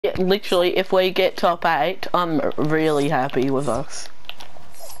Yeah, literally, if we get top 8, I'm really happy with us.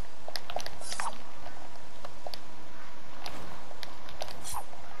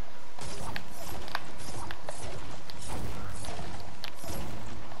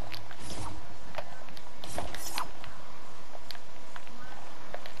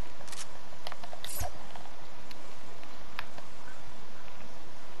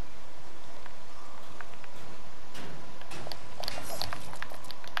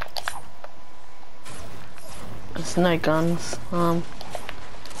 There's no guns. Come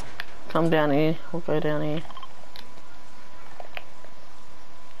down here. We'll go down here.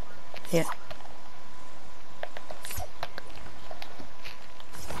 Yeah.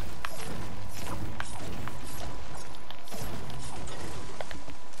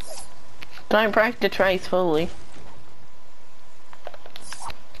 Don't break the trays fully.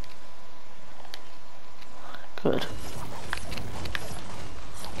 Good.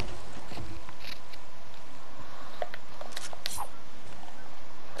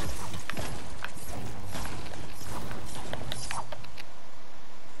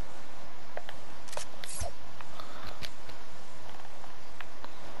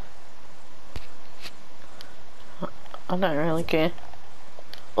 I don't really care.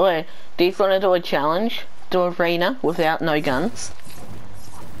 Wait, do you want to do a challenge? Do arena without no guns?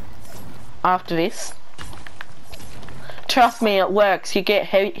 After this? Trust me, it works. You get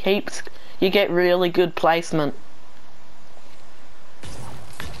heaps, you get really good placement.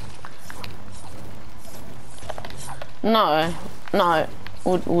 No,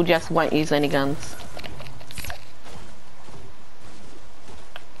 we'll just won't use any guns.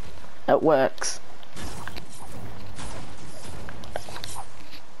 It works.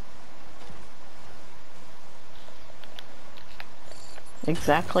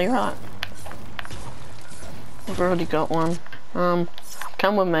 Exactly right. I've already got one. Come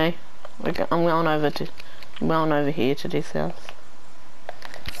with me. I'm going over here to this house.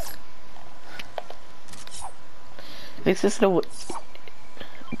 This is the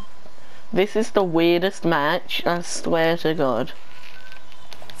weirdest match, I swear to God.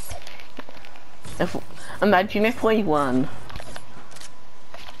 Imagine if we won.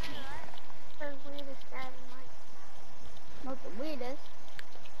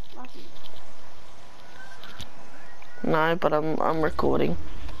 No, but I'm recording.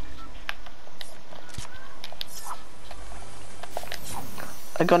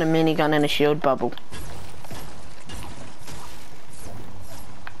 I got a minigun and a shield bubble.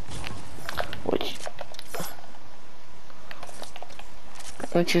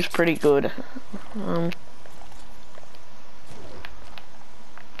 Which is pretty good.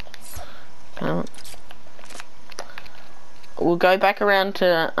 We'll go back around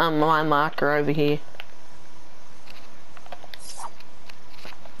to my marker over here.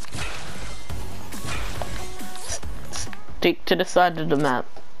 Stick to the side of the map.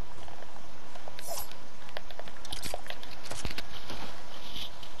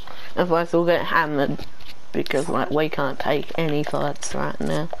 Otherwise we'll get hammered because like we can't take any fights right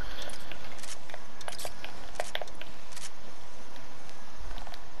now.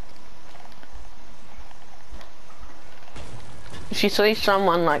 If you see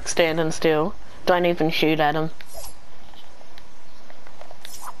someone like standing still, don't even shoot at them.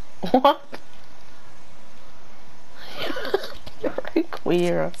 What? You're very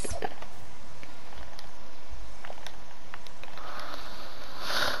queer.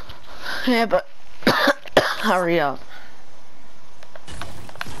 Yeah, but hurry up.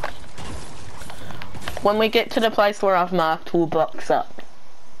 When we get to the place where I've marked, we'll box up.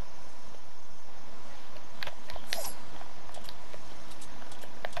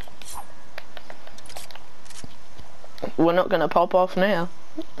 We're not gonna pop off now.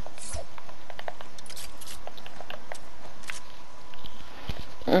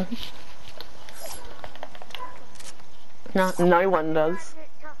 No one does.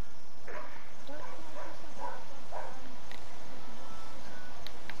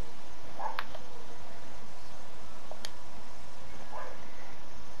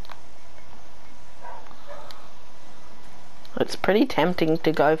 It's pretty tempting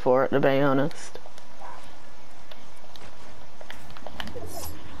to go for it, to be honest.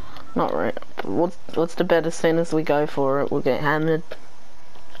 Not right. What's the bet? As soon as we go for it, we'll get hammered.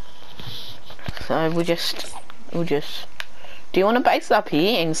 So we'll just. Do you want to base up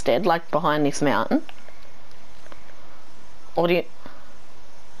here instead, like behind this mountain? Or do you?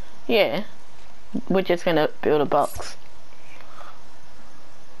 Yeah. We're just gonna build a box.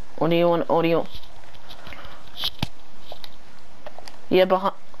 Or do you want? Or do you? Yeah,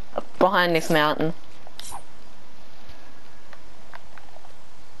 behind this mountain.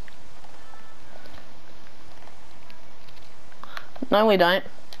 No, we don't.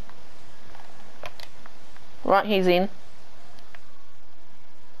 Right, he's in.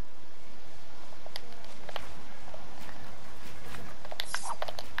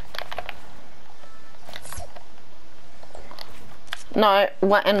 No,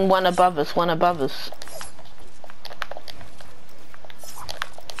 and one above us, one above us.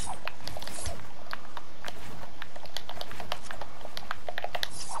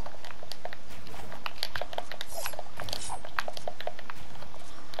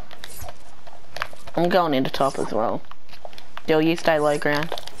 I'm going into top as well. Dill, you stay low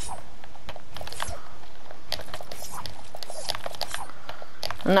ground.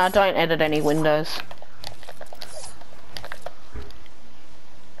 No, don't edit any windows.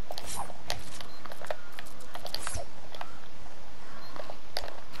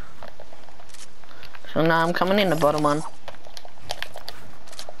 So now I'm coming in the bottom one.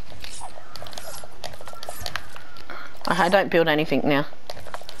 I don't build anything now.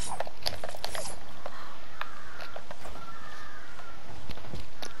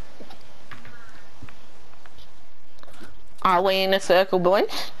 Are we in a circle,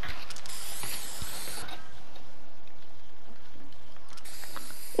 boys?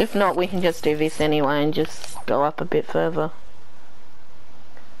 If not, we can just do this anyway and just go up a bit further.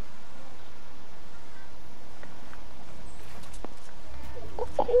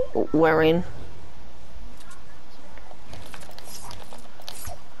 We're in.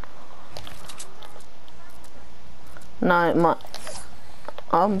 No,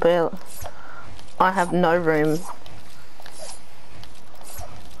 I have no room.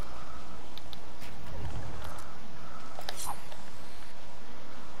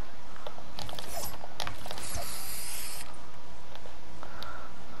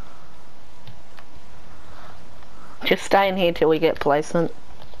 Just stay in here till we get placement.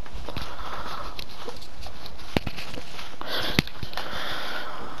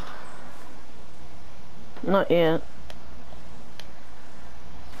 Not yet.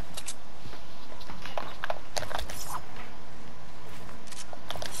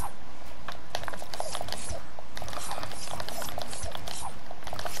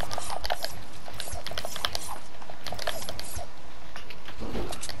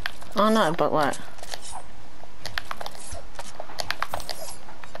 Oh no, but like...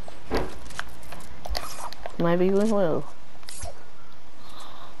 Maybe we will.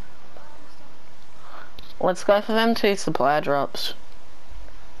 Let's go for them 2 supply drops.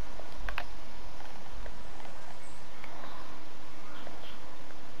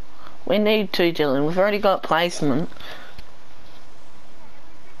 We need 2, Dylan. We've already got placement.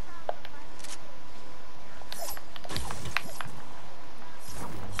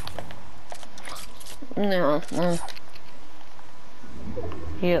 No.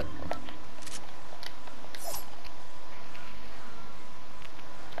 Yep.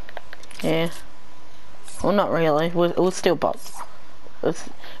 Yeah. Well, not really. We'll still box. If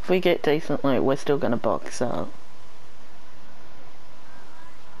we get decent loot, we're still gonna box out.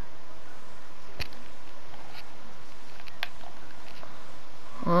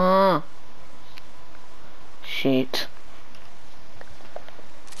 Ah. Shit.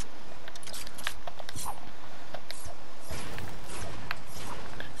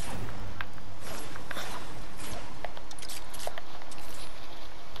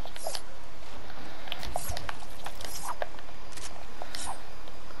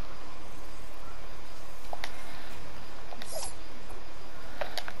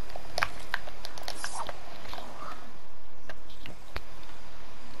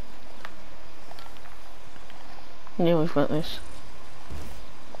 Yeah, we've got this.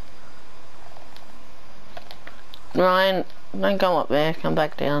 Ryan, don't go up there, come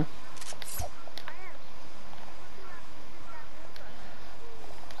back down.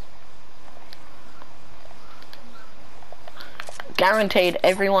 Guaranteed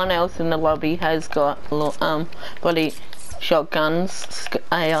everyone else in the lobby has got bloody shotguns,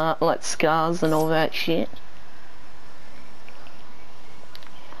 AR, like scars and all that shit.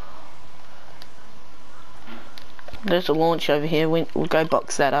 There's a launch over here, we'll go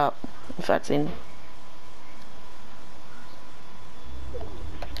box that up, if that's in.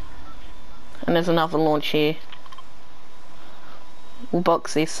 And there's another launch here. We'll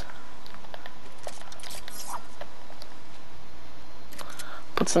box this.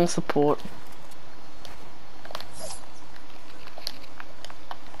 Put some support.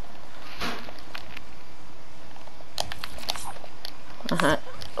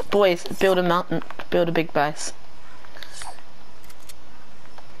 Boys, build a mountain, build a big base.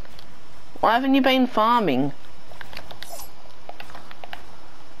 Why haven't you been farming?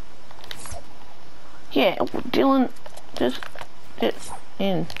 Yeah, Dylan, just Get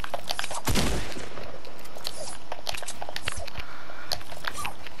in.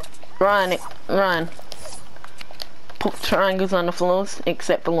 Ryan. Put triangles on the floors,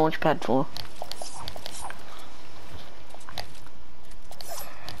 except the launch pad floor.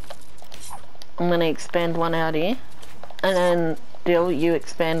 I'm gonna expand one out here, and then Dill, you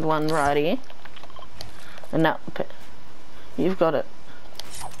expand one right here, and that, you've got it.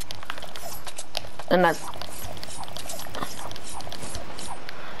 And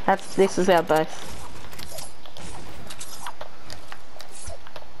this is our base.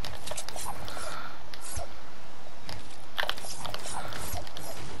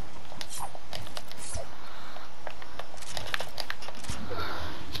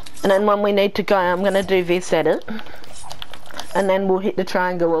 And then when we need to go, I'm gonna do this edit, and then we'll hit the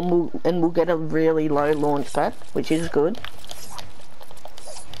triangle and we'll get a really low launch pad, which is good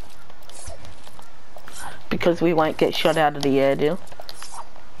because we won't get shot out of the air, Deal.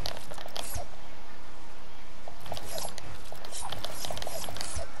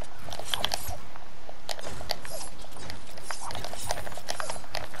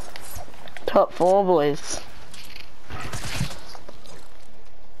 Top 4, boys.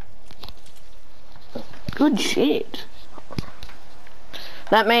 Good shit.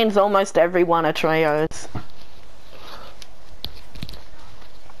 That means almost everyone are trios.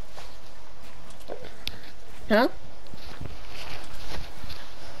 Huh?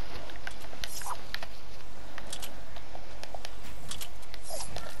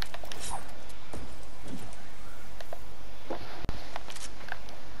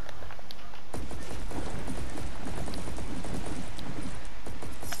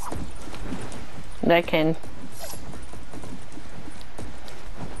 They can.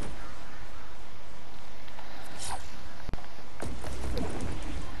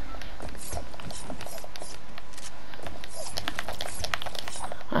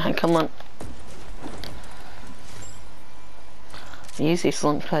 Come on. Use this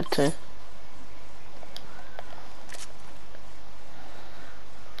launch pad too.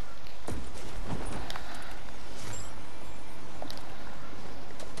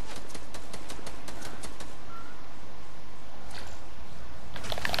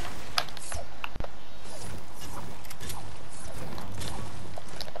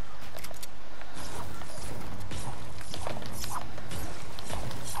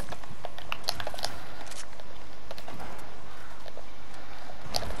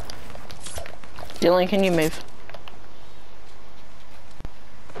 Dylan, can you move?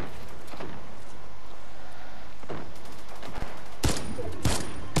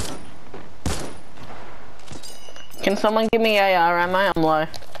 Can someone give me AR ammo? I'm low.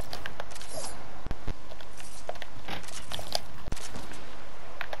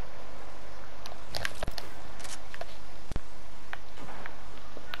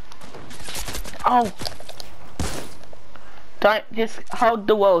 Oh! Don't, just hold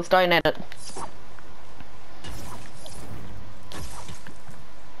the walls, don't edit.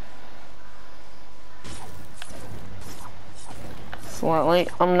 Slightly.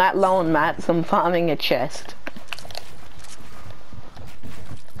 I'm not low on mats, I'm farming a chest.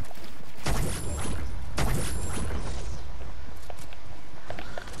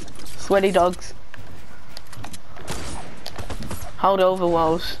 Sweaty dogs. Hold over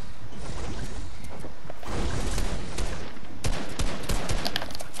walls.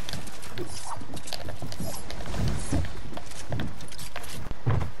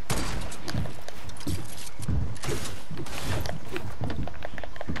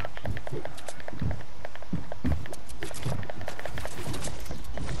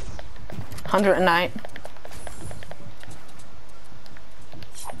 $108.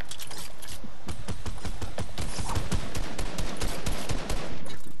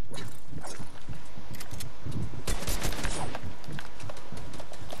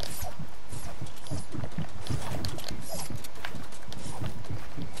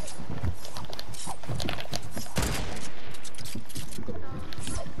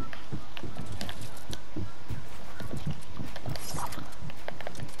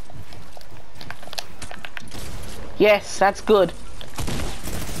 Yes, that's good.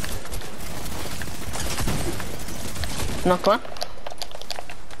 Knock one.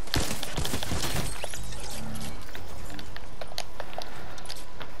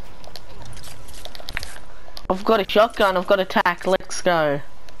 I've got a shotgun, I've got a tack, let's go.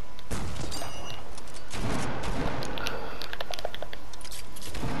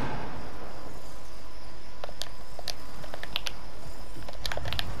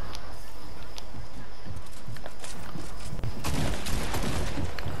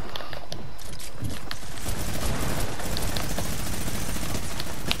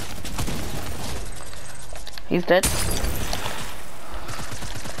 He's dead.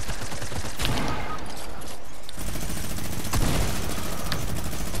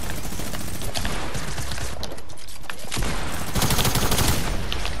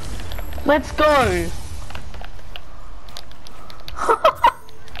 Let's go!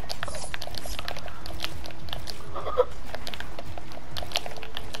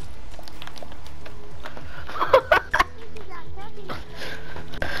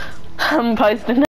 I'm posting